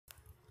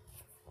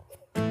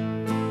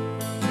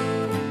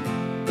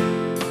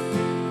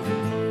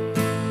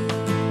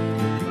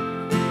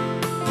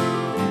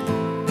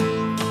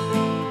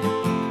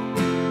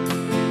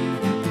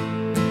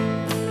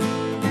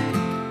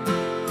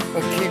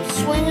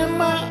swinging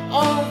my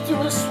arm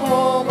through a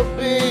swarm of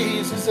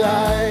bees as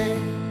I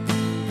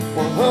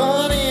want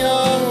honey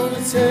on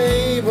the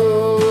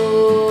table.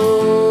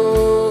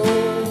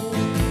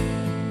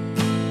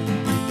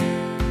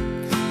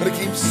 But I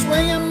keep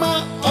swinging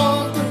my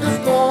arm through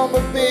the swarm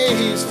of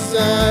bees as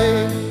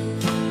I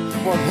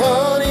want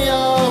honey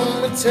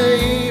on the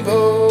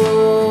table.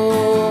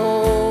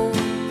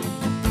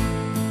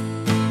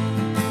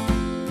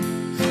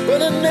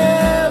 But I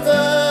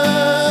never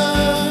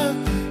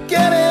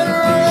get it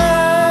right.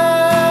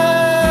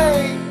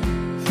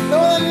 No,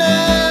 I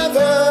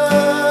never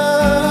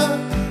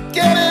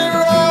get it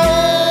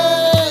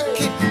right.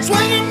 Keep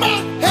swinging my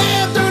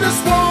hand through the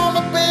swarm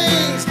of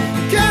bees.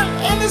 Can't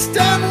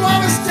understand why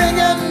they're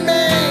stinging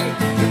me.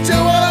 I do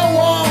what I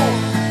want,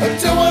 I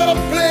do what I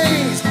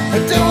please. I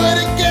do it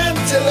again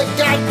till I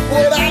got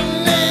what I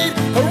need.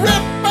 I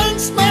rip and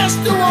smash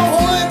through a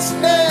hole in its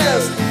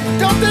nest.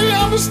 Don't they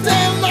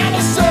understand I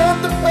deserve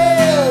the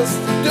best?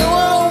 Do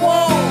what I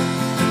want,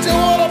 do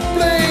what I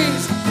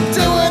please.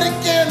 Do it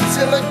again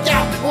till I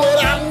got what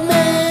I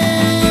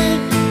need.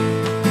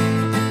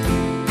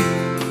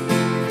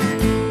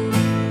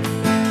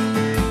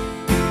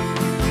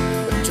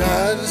 I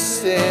tried to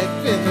stick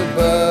in the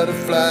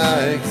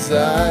butterfly 'cause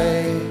I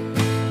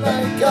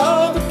like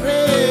all the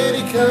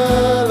pretty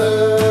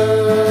colors,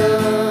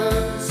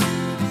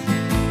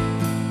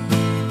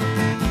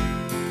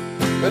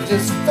 but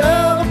just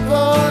fell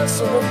apart,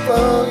 so I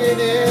flung it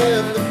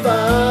in the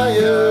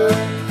fire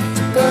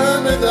to burn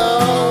with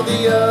all the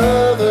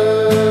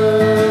others.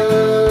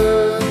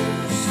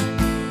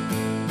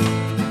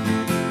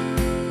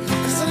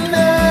 'Cause I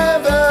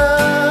never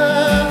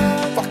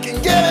fucking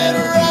get it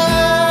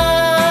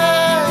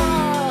right.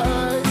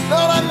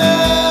 Lord, I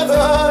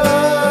never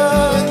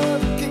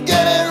can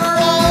get it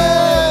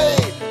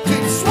right.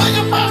 Keep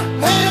swinging my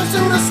hands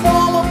through the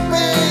swarm of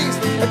bees.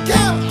 I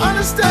can't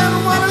understand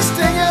why they're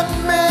stinging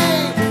me.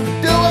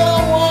 Do what I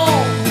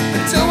want,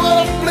 do what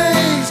I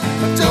please.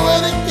 I do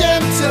it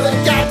again till I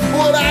got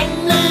what I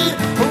need.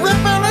 I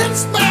rip and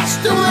smash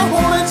through a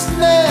hornet's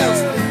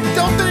nest.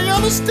 Don't they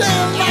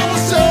understand I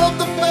deserve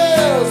the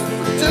best?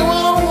 Do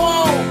what I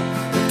want,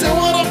 do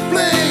what I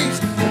please.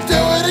 I do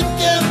it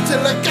again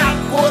till I got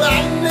what I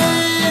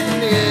need.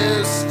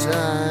 This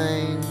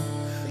time,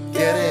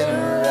 get it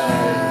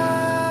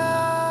right.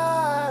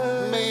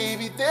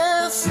 Maybe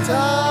this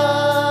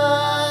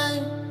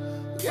time,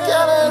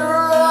 get it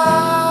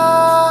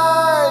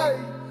right.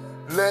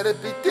 Let it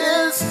be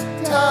this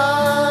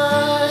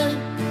time,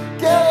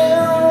 get it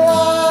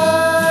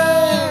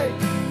right.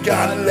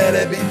 Gotta let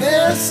it be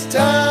this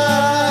time.